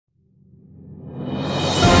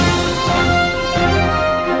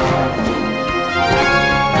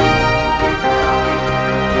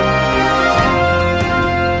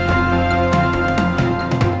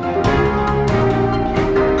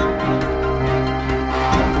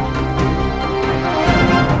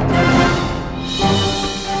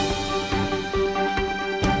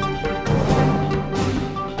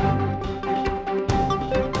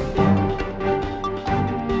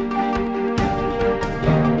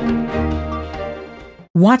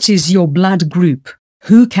What is your blood group?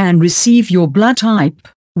 Who can receive your blood type?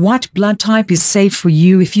 What blood type is safe for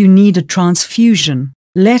you if you need a transfusion?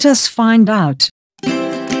 Let us find out.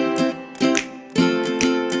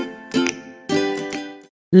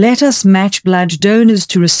 Let us match blood donors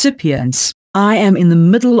to recipients. I am in the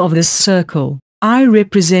middle of this circle. I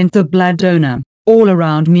represent the blood donor. All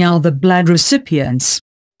around me are the blood recipients.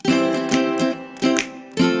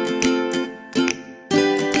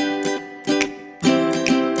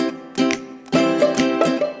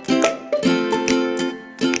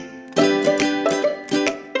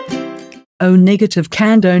 O negative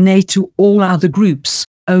can donate to all other groups.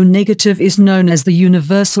 O negative is known as the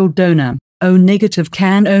universal donor. O negative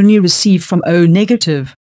can only receive from O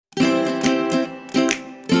negative.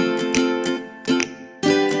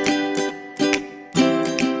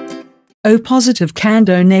 O positive can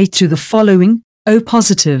donate to the following: O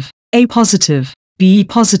positive, A positive, B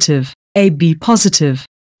positive, AB positive.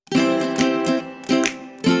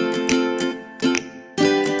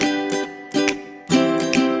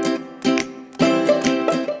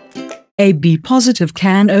 AB positive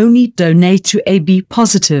can only donate to AB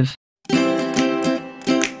positive.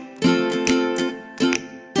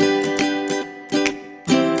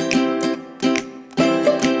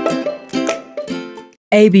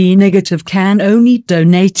 AB negative can only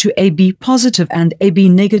donate to AB positive and AB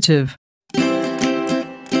negative.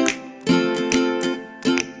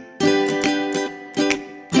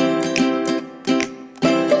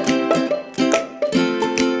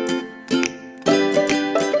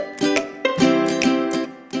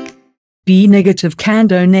 B negative can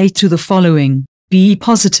donate to the following: B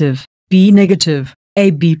positive, B negative,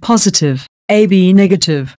 AB positive, AB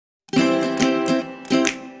negative.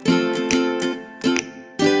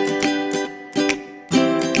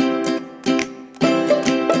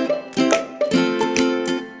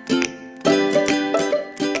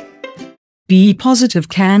 B positive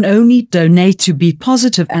can only donate to B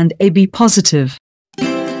positive and AB positive.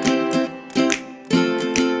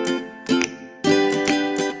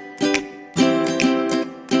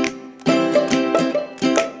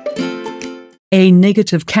 A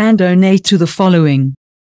negative can donate to the following: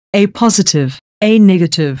 A positive, A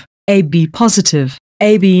negative, AB positive,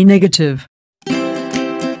 AB negative.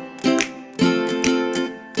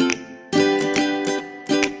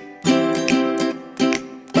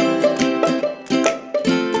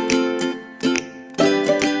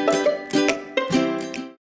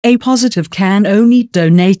 A positive can only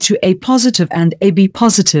donate to A positive and AB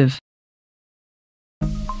positive.